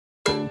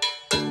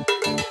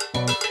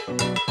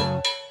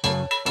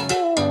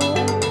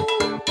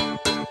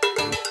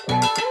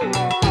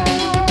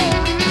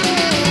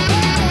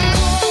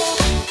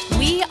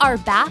are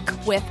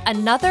back with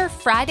another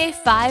Friday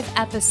 5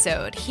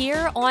 episode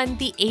here on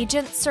the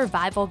Agent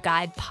Survival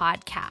Guide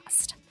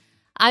podcast.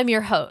 I'm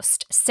your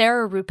host,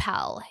 Sarah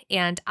Ruppel,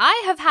 and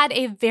I have had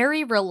a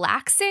very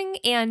relaxing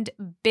and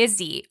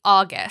busy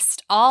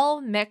August, all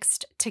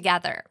mixed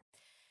together.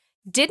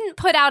 Didn't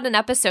put out an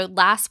episode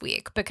last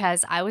week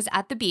because I was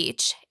at the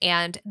beach,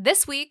 and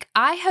this week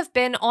I have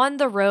been on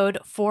the road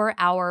for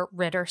our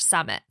Ritter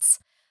Summits.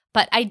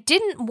 But I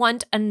didn't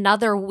want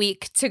another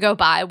week to go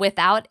by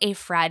without a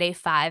Friday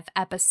 5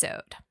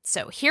 episode.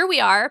 So here we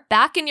are,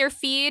 back in your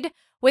feed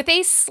with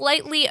a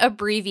slightly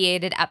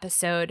abbreviated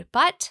episode,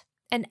 but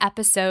an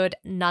episode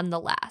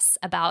nonetheless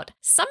about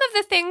some of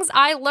the things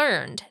I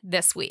learned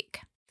this week.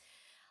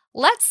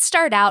 Let's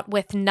start out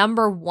with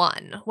number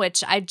 1,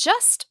 which I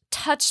just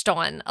touched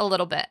on a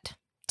little bit.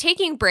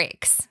 Taking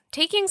breaks,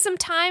 taking some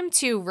time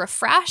to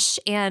refresh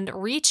and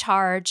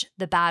recharge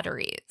the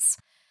batteries.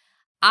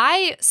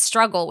 I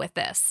struggle with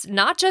this,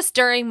 not just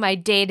during my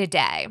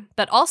day-to-day,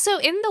 but also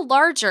in the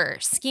larger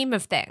scheme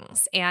of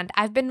things, and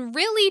I've been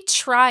really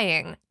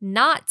trying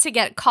not to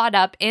get caught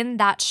up in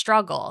that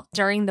struggle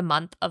during the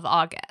month of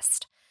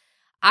August.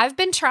 I've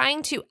been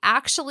trying to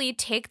actually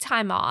take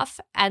time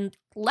off and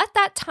let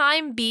that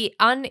time be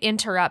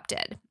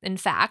uninterrupted. In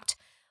fact,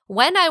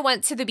 when I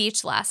went to the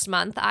beach last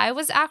month, I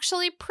was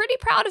actually pretty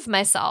proud of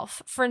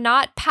myself for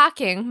not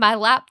packing my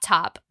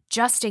laptop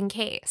just in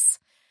case.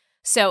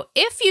 So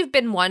if you've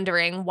been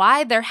wondering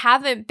why there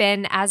haven't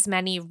been as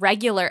many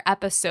regular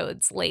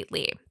episodes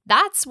lately,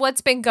 that's what's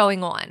been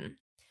going on.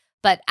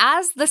 But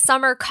as the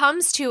summer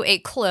comes to a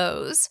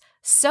close,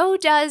 so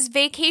does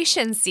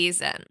vacation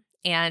season.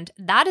 And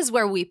that is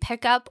where we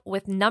pick up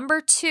with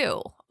number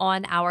 2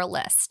 on our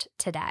list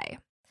today.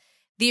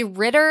 The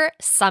Ritter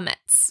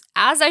Summits.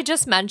 As I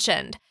just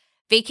mentioned,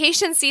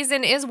 vacation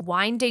season is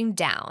winding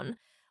down.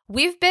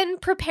 We've been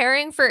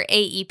preparing for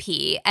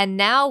AEP, and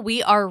now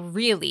we are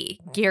really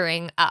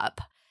gearing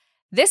up.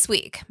 This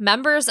week,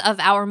 members of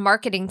our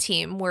marketing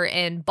team were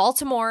in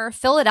Baltimore,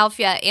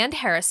 Philadelphia, and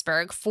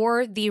Harrisburg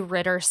for the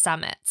Ritter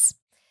Summits.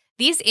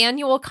 These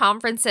annual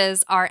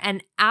conferences are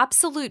an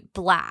absolute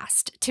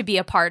blast to be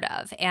a part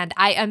of, and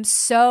I am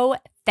so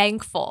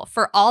thankful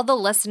for all the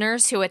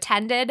listeners who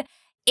attended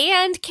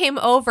and came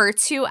over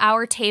to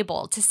our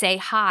table to say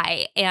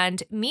hi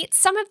and meet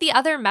some of the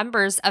other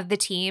members of the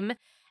team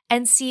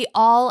and see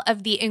all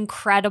of the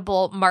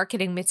incredible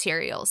marketing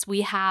materials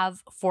we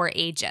have for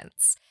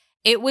agents.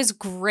 It was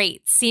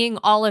great seeing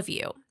all of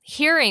you,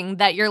 hearing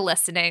that you're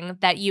listening,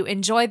 that you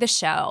enjoy the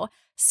show.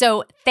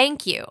 So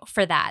thank you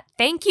for that.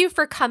 Thank you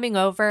for coming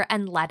over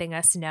and letting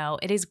us know.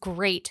 It is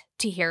great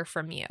to hear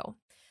from you.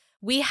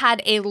 We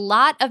had a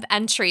lot of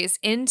entries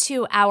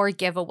into our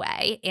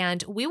giveaway,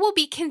 and we will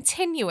be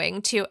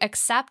continuing to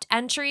accept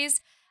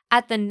entries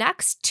at the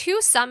next 2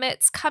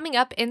 summits coming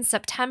up in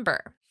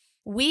September.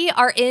 We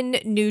are in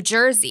New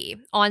Jersey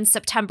on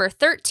September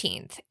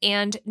 13th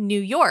and New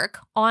York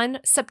on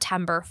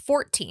September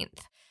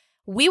 14th.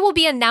 We will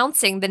be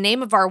announcing the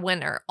name of our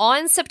winner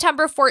on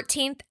September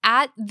 14th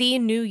at the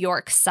New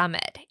York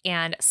Summit.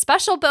 And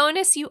special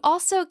bonus, you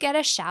also get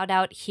a shout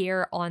out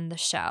here on the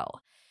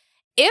show.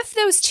 If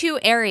those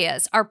 2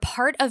 areas are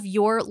part of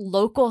your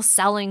local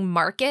selling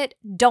market,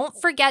 don't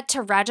forget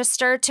to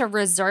register to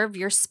reserve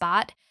your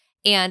spot.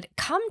 And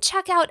come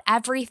check out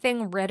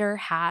everything Ritter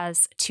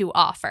has to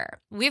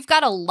offer. We've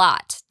got a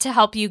lot to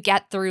help you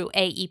get through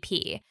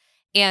AEP.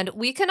 And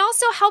we can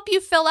also help you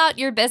fill out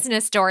your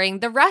business during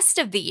the rest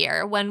of the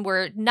year when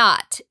we're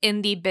not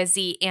in the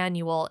busy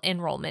annual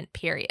enrollment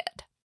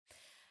period.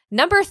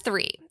 Number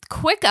 3,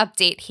 quick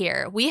update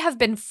here. We have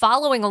been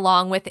following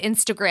along with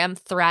Instagram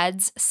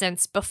Threads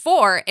since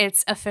before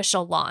its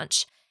official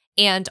launch.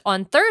 And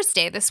on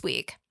Thursday this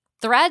week,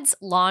 Threads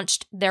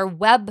launched their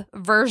web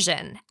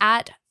version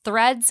at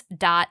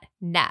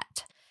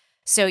threads.net.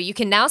 So you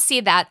can now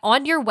see that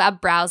on your web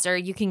browser.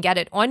 You can get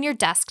it on your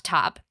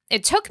desktop.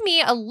 It took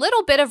me a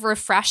little bit of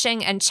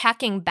refreshing and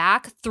checking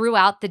back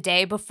throughout the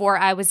day before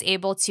I was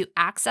able to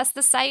access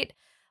the site,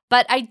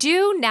 but I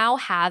do now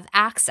have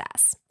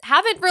access.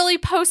 Haven't really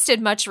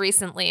posted much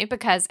recently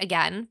because,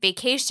 again,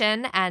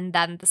 vacation and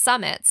then the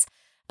summits,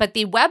 but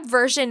the web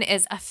version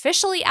is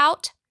officially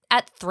out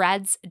at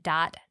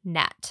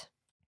threads.net.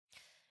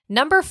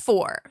 Number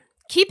 4.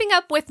 Keeping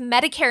up with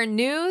Medicare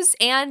news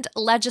and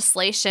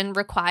legislation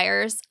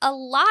requires a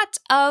lot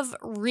of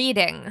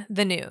reading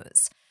the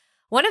news.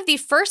 One of the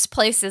first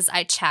places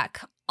I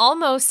check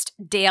almost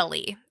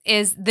daily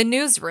is the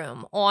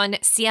newsroom on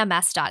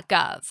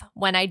cms.gov.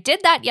 When I did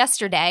that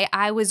yesterday,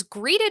 I was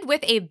greeted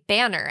with a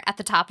banner at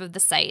the top of the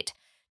site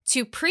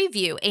to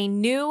preview a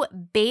new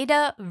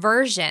beta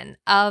version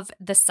of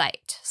the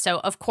site. So,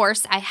 of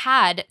course, I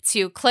had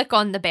to click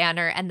on the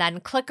banner and then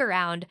click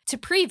around to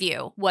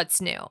preview what's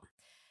new.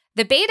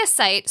 The beta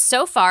site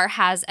so far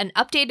has an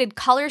updated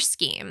color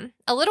scheme,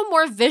 a little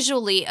more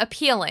visually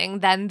appealing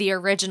than the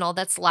original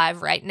that's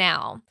live right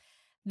now.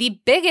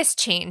 The biggest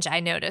change I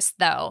noticed,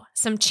 though,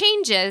 some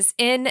changes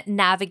in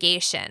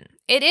navigation.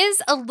 It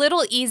is a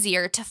little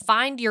easier to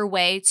find your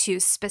way to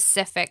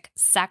specific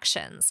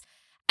sections.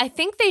 I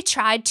think they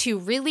tried to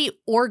really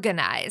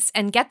organize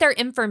and get their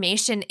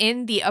information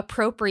in the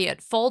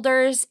appropriate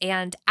folders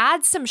and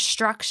add some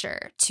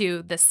structure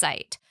to the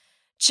site.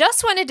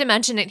 Just wanted to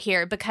mention it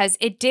here because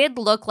it did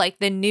look like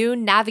the new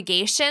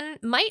navigation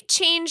might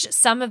change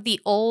some of the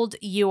old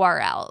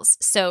URLs,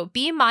 so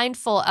be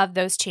mindful of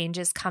those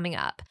changes coming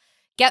up.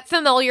 Get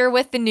familiar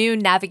with the new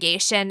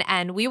navigation,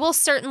 and we will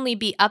certainly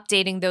be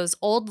updating those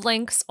old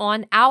links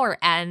on our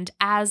end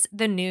as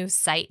the new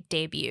site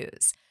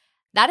debuts.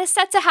 That is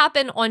set to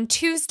happen on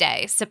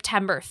Tuesday,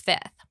 September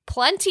 5th.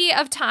 Plenty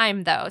of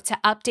time, though, to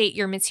update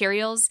your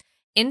materials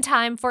in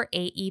time for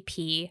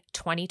AEP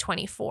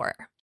 2024.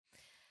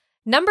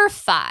 Number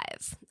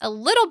 5, a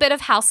little bit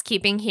of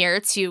housekeeping here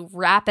to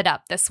wrap it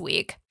up this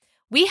week.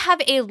 We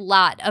have a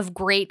lot of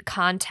great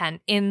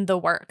content in the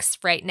works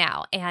right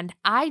now, and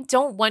I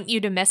don't want you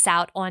to miss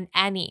out on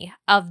any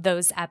of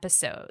those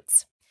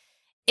episodes.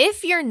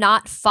 If you're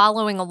not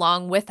following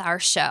along with our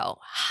show,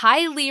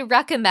 highly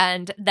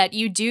recommend that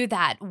you do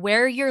that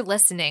where you're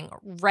listening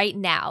right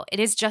now. It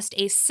is just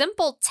a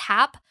simple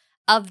tap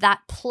of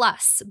that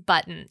plus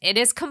button. It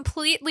is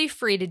completely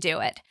free to do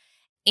it.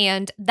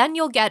 And then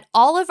you'll get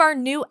all of our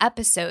new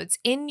episodes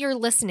in your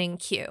listening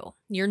queue,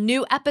 your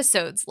new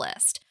episodes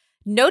list,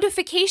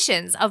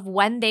 notifications of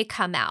when they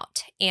come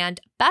out. And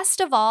best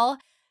of all,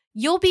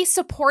 you'll be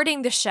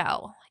supporting the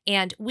show.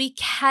 And we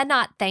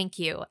cannot thank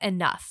you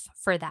enough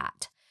for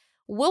that.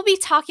 We'll be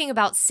talking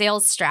about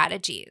sales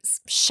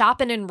strategies, shop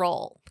and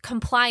enroll,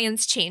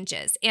 compliance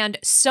changes, and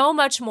so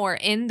much more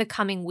in the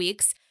coming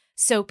weeks.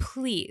 So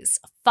please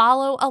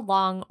follow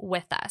along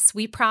with us.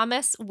 We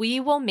promise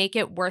we will make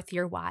it worth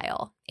your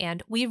while,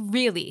 and we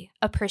really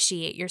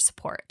appreciate your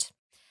support.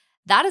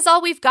 That is all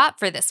we've got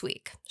for this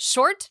week.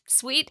 Short,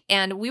 sweet,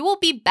 and we will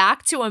be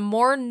back to a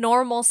more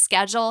normal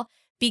schedule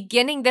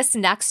beginning this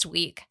next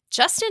week,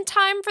 just in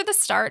time for the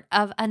start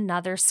of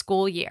another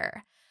school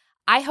year.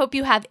 I hope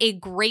you have a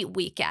great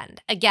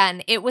weekend.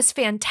 Again, it was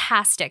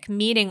fantastic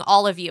meeting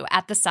all of you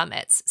at the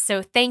summits,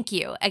 so thank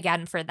you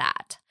again for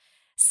that.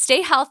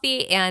 Stay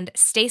healthy and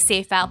stay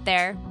safe out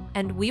there,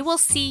 and we will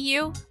see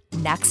you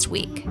next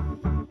week.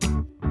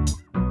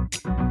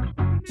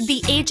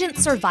 The Agent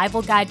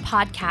Survival Guide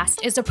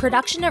podcast is a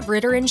production of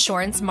Ritter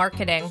Insurance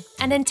Marketing,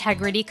 an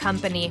Integrity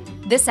company.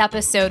 This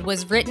episode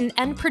was written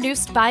and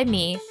produced by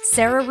me,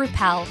 Sarah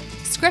Ruppel,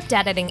 script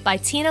editing by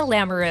Tina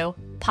Lamoureux,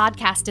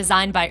 podcast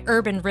design by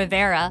Urban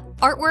Rivera,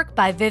 artwork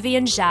by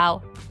Vivian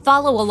Zhao.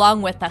 Follow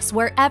along with us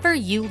wherever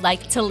you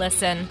like to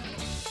listen.